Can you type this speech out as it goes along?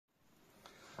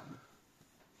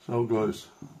So guys,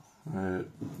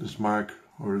 this is Mark,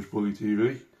 Irish Bully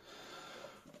TV.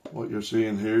 What you're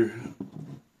seeing here,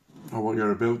 or what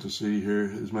you're about to see here,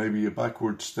 is maybe a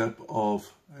backward step of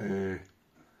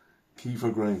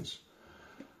KIEFER grains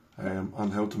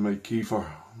and how to make KIEFER,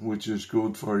 which is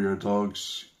good for your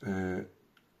dog's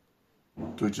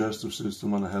digestive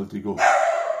system and a healthy gut.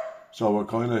 So we're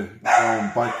kind of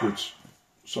going backwards.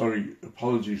 Sorry,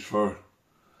 apologies for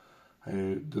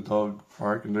the dog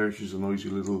barking there. She's a noisy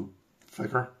little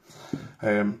fecker.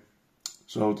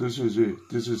 So this is it.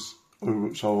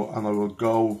 And I will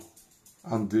go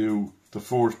and do the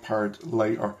fourth part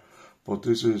later, but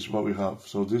this is what we have.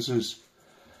 So this is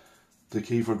the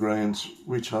KIEFER grains,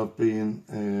 which have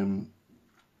been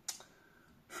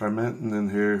fermenting in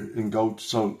here in goat.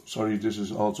 So sorry, this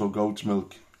is also goat's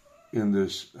milk in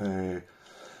this, and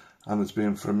it's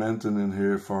been fermenting in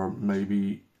here for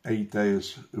maybe 8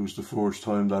 days. It was the first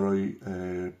time that I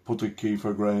put the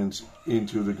KIEFER grains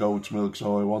into the goat's milk,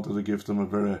 so I wanted to give them a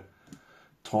bit of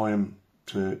time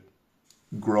to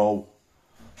grow,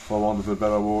 for want of a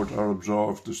better word, or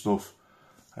absorb the stuff.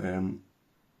 You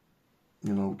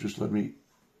know, just let me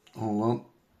hold on.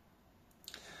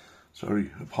 Sorry,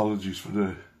 apologies for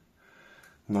the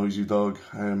noisy dog.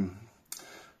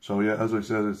 So yeah, as I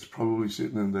said, it's probably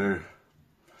sitting in there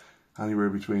anywhere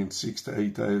between 6 to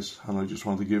 8 days, and I just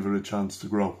want to give it a chance to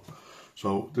grow.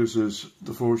 So this is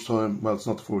the first time, well, it's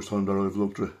not the first time that I've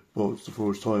looked at it, but it's the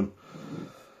first time.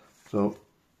 So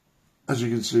as you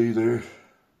can see there,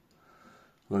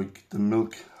 like, the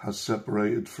milk has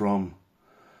separated from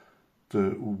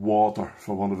the water,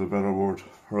 for want of a better word,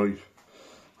 right?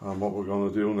 And what we're going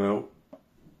to do now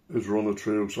is run it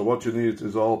through. So what you need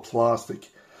is all plastic.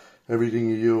 Everything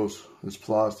you use is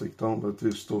plastic. Don't let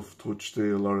this stuff touch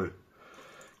steel, or it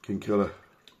can kill it,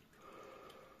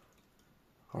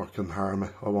 or can harm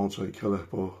it. I won't say kill it,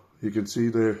 but you can see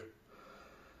there,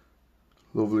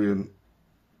 lovely and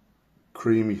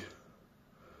creamy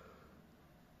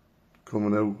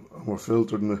coming out, and we're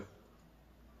filtering it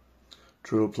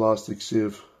through a plastic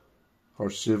sieve, or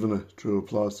sieving it through a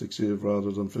plastic sieve rather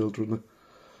than filtering it.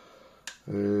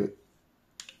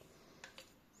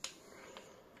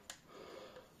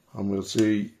 And we'll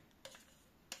see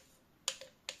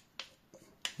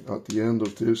at the end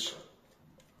of this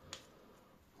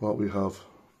what we have.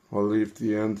 I'll leave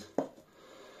the end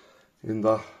in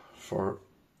that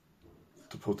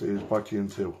to put these back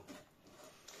into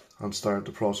and start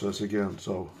the process again.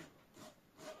 So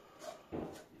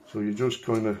you just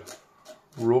kind of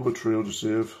rub it through the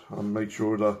sieve and make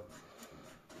sure that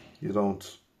you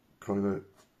don't kind of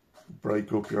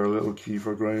break up your little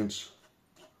KIEFER grains.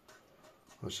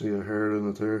 I see a hair in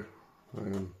it there.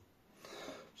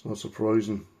 It's not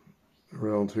surprising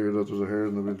around here that there's a hair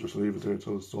in it. We'll just leave it there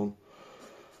till it's done.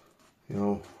 You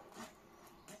know,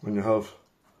 when you have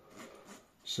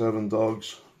 7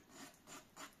 dogs,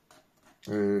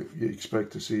 you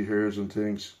expect to see hairs and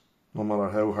things, no matter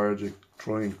how hard you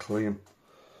try and clean.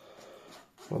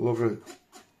 But look at it.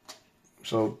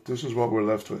 So this is what we're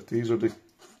left with. These are the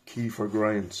KIEFER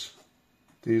grains.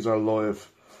 These are live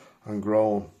and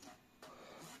growing.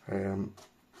 And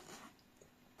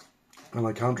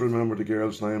I can't remember the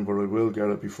girl's name, but I will get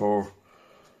it before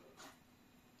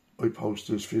I post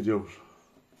this video.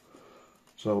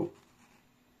 So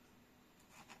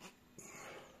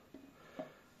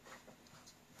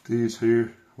these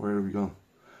here, where are we going?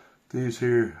 These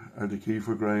here are the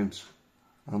KIEFER grains,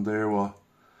 and they're what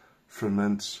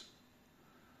ferments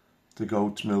the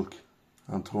goat's milk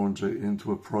and turns it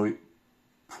into a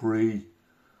probiotic.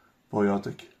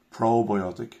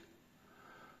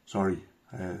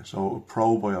 So a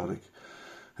probiotic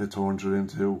it turns it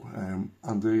into,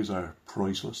 and these are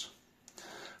priceless.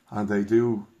 And they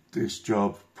do this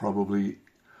job probably,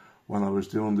 when I was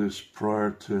doing this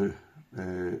prior to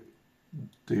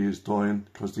these dying,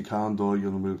 because they can die,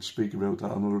 and we'll speak about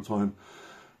that another time,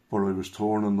 but I was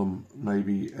turning them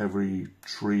maybe every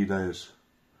 3 days,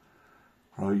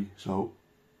 right? So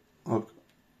look,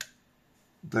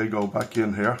 they go back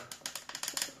in here.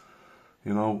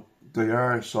 You know, they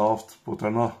are soft, but they're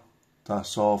not that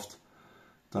soft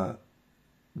that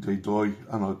they die.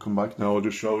 And I'll come back now, I'll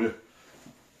just show you.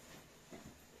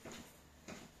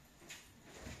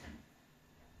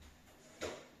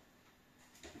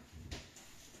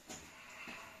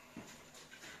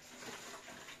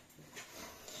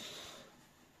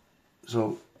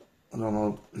 So, I don't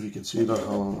know if you can see that.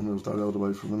 I'll move that out of the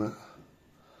way for a minute.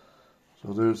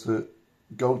 So there's the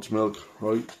goat's milk,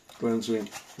 right? Cleansing. You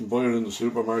can buy it in the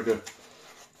supermarket.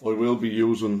 I will be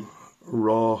using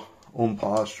raw,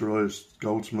 unpasteurised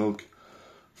goat's milk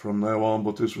from now on,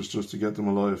 but this was just to get them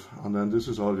alive. And then this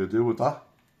is all you do with that.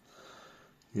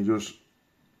 you just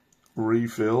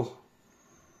refill.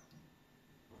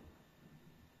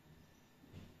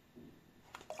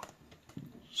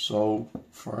 So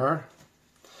far,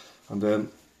 and then,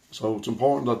 so it's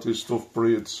important that this stuff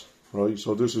breathes, right?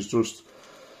 So this is just,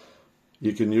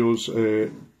 you can use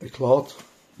a cloth,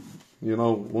 you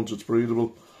know, once it's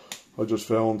breathable. I just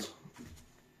found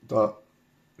that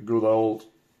a good old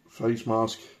face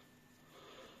mask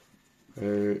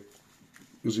is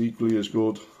equally as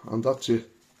good, and that's it.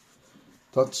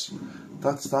 That's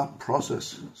that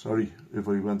process. Sorry if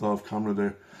I went off camera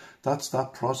there. That's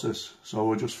that process.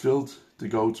 So I just filled the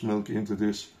goat's milk into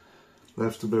this,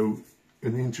 left about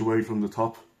an inch away from the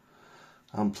top,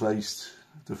 and placed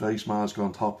the face mask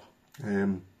on top.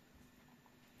 And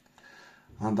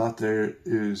that there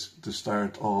is the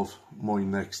start of my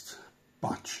next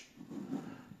batch.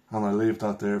 And I leave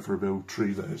that there for about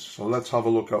 3 days. So let's have a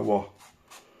look at what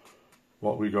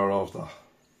we got off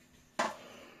that.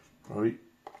 Right.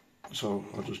 So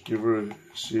I'll just give her a,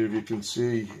 see if you can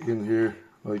see in here,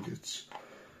 like it's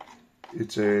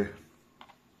a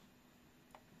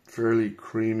fairly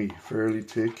creamy, fairly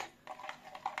thick,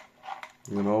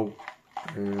 you know,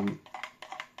 and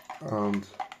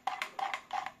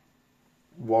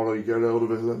what I get out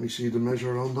of it, let me see the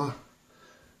measure on that,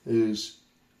 is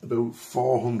about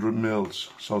 400 mils.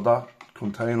 So that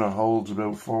container holds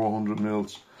about 400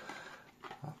 mils.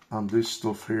 And this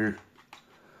stuff here,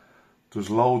 there's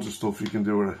loads of stuff you can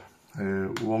do with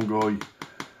it. One guy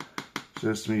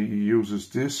says to me he uses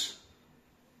this,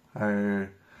 the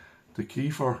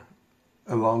KIEFER,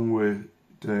 along with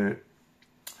the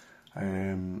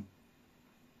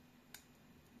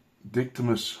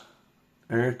dictamus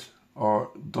earth,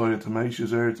 or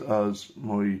diatomaceous earth as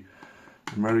my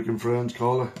American friends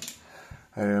call it,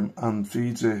 and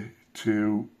feeds it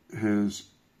to his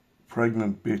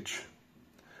pregnant bitch,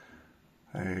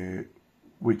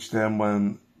 which then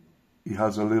when he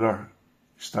has a litter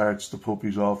starts the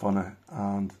puppies off on it,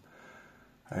 and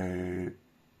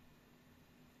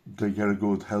they get a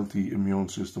good healthy immune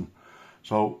system.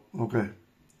 So okay,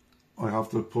 I have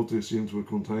to put this into a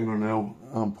container now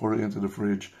and put it into the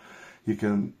fridge. You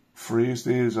can freeze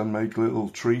these and make little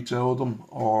treats out of them,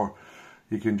 or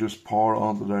you can just pour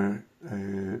onto their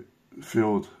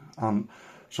food. And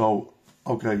so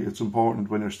okay, it's important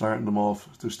when you're starting them off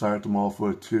to start them off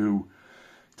with 2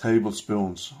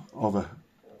 tablespoons of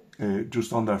it,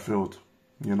 just on their food,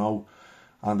 you know,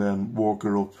 and then work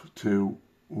it up to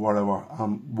whatever.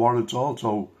 What it's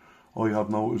also, I have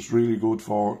noticed, really good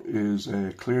for is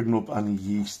clearing up any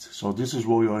yeast. So this is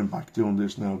why I'm back doing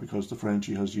this now, because the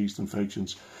Frenchie has yeast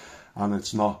infections and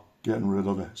it's not getting rid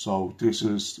of it. So this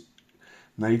is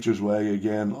nature's way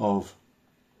again of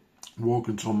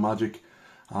working some magic,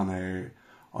 and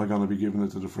I'm going to be giving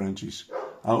it to the Frenchies.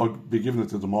 I'll be giving it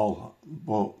to them all,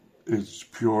 but it's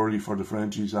purely for the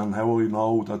Frenchies. And how I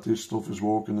know that this stuff is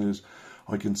working is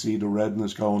I can see the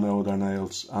redness going out of their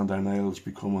nails, and their nails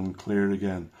becoming clear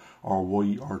again, or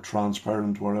white, or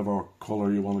transparent, whatever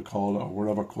colour you want to call it, or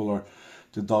whatever colour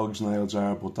the dog's nails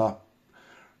are. But that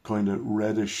kind of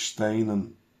reddish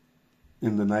staining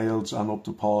in the nails and up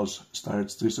the paws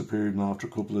starts disappearing after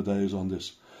a couple of days on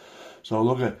this. So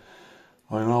look at,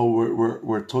 I know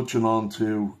we're touching on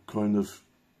to kind of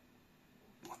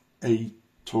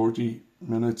 8:30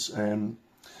 minutes,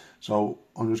 so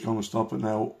I'm just going to stop it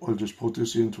now. I'll just put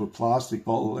this into a plastic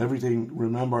bottle. Everything,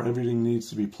 remember, everything needs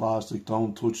to be plastic.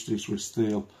 Don't touch this with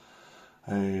steel.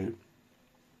 I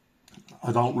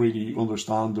don't really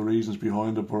understand the reasons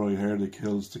behind it, but I heard it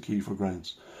kills the KIEFER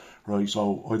grains, right?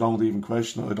 So I don't even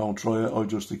question it. I don't try it. I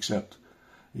just accept,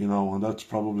 you know, and that's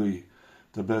probably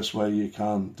the best way you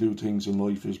can do things in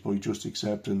life, is by just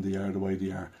accepting they are the way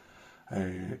they are.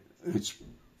 It's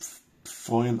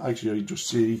fine. Actually, I just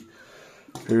see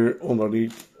here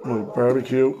underneath my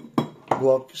barbecue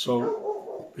block.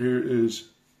 So here is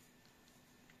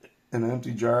an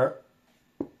empty jar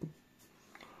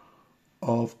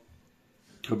of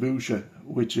kabocha,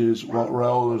 which is what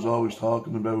Raoul is always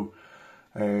talking about,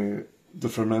 the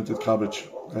fermented cabbage,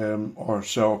 or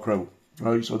sauerkraut,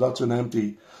 right? So that's an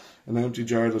empty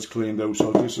jar that's cleaned out.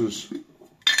 So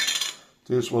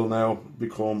this will now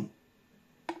become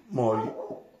my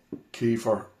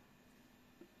KIEFER.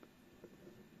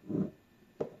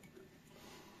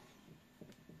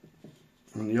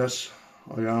 And yes,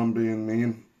 I am being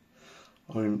mean.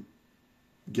 I'm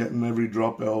getting every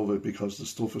drop out of it because the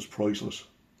stuff is priceless,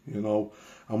 you know.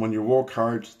 And when you work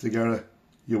hard to get it,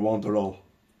 you want it all.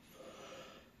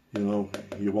 You know,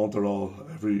 you want it all,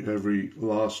 every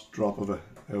last drop of it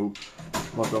out.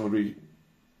 I'm not going to be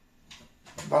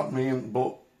that mean,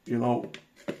 but you know,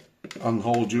 and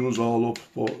hold yous all up.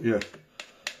 But yeah,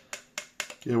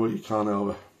 get what you can out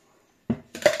of it.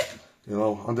 You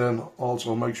know, and then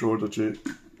also make sure that you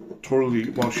thoroughly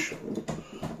wash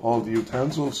all the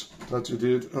utensils that you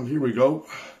did. And here we go.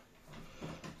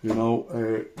 You know,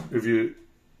 if you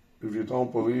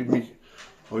don't believe me,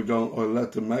 I'll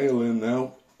let the mail in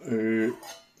now.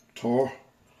 Tor.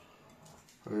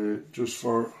 Just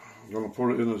for, I'm going to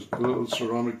put it in a little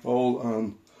ceramic bowl,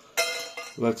 and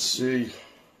let's see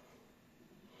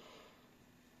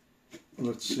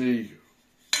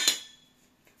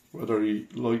whether he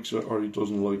likes it or he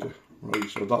doesn't like it. Right,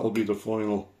 so that'll be the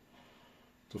final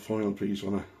piece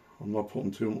on it. I'm not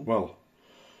putting too much, well,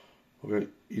 okay,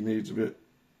 he needs a bit,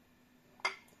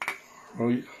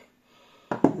 right,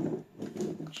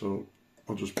 so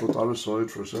I'll just put that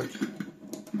aside for a sec.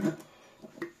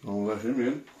 I'll let him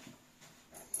in.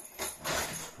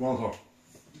 Come on, Thor.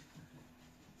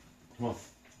 Come on,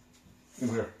 in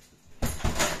here.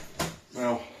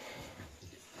 Now,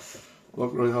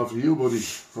 look what I have for you, buddy.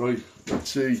 Right, let's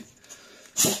see.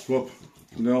 Come up,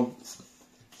 come down.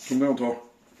 Come down, Thor.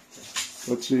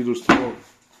 Let's see, does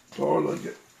Thor like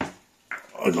it?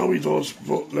 I know he does,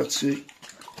 but let's see.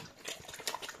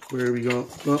 Where we go?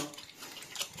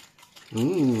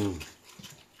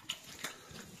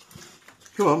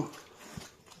 Come on,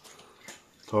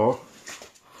 Thor.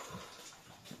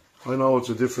 I know it's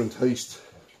a different taste.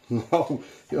 No,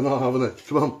 you're not having it.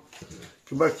 Come on,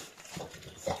 come back.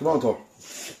 Come on, Thor.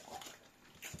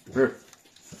 Here.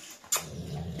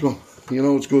 Come on. You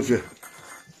know it's good for you.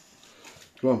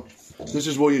 Come on. This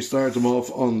is why you start them off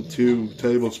on 2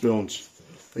 tablespoons.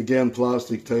 Again,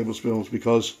 plastic tablespoons,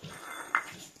 because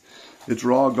it's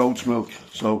raw goat's milk,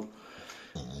 so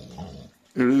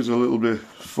it is a little bit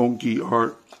funky,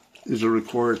 or is a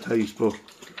required taste, but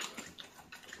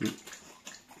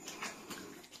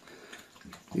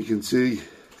you can see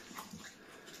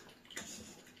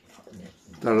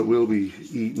that it will be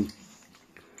eaten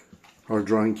or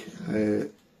drank.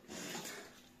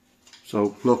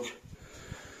 So look,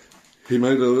 he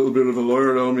made a little bit of a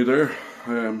liar on me there,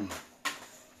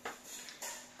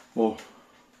 but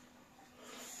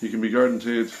you can be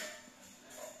guaranteed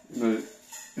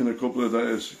in a couple of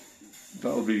days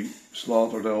that'll be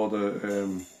slaughtered out of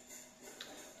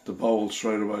the bowl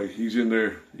straight away. He's in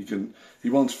there. He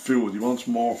wants food. He wants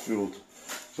more food.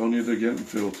 He's only either getting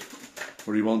food,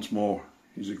 but he wants more.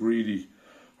 He's a greedy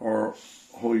or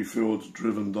high food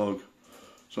driven dog.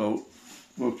 So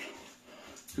look,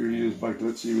 here he is back.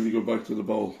 Let's see when he go back to the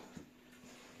bowl.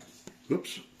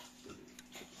 Oops.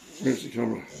 Here's the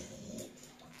camera.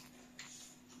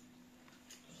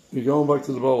 You going back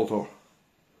to the bowl, Thor?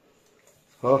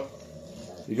 Huh?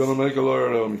 You gonna make a liar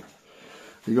out of me?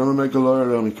 You gonna make a liar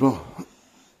out of me? Come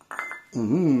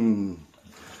on.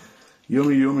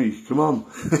 Yummy, yummy. Come on.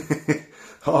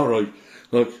 All right.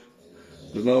 Look,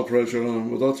 there's no pressure on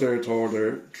him. Well, that's our Thor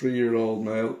there, 3-year-old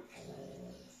male.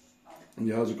 And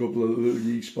he has a couple of little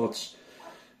yeast spots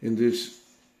in this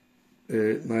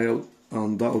nail,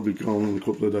 and that'll be gone in a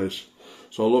couple of days.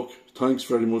 So look, thanks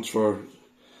very much for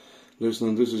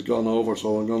listening. This has gone over,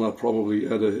 so I'm gonna probably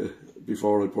edit it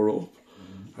before I put it up.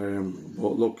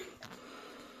 But look,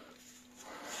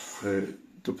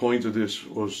 the point of this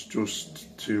was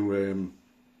just to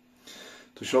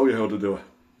show you how to do it,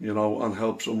 you know, and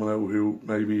help someone out who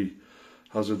maybe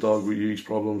has a dog with yeast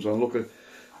problems. And look at,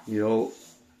 you know,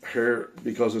 here,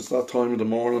 because it's that time of the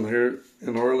morning here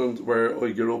in Ireland where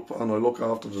I get up and I look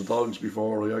after the dogs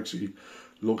before I actually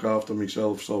look after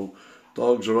myself. So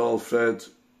dogs are all fed,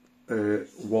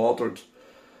 watered,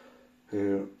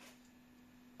 and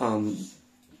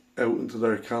out into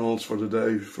their kennels for the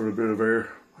day for a bit of air.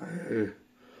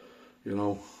 You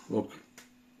know, look,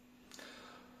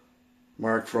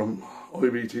 Mark from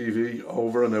IBTV,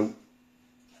 over and out.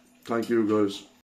 Thank you, guys.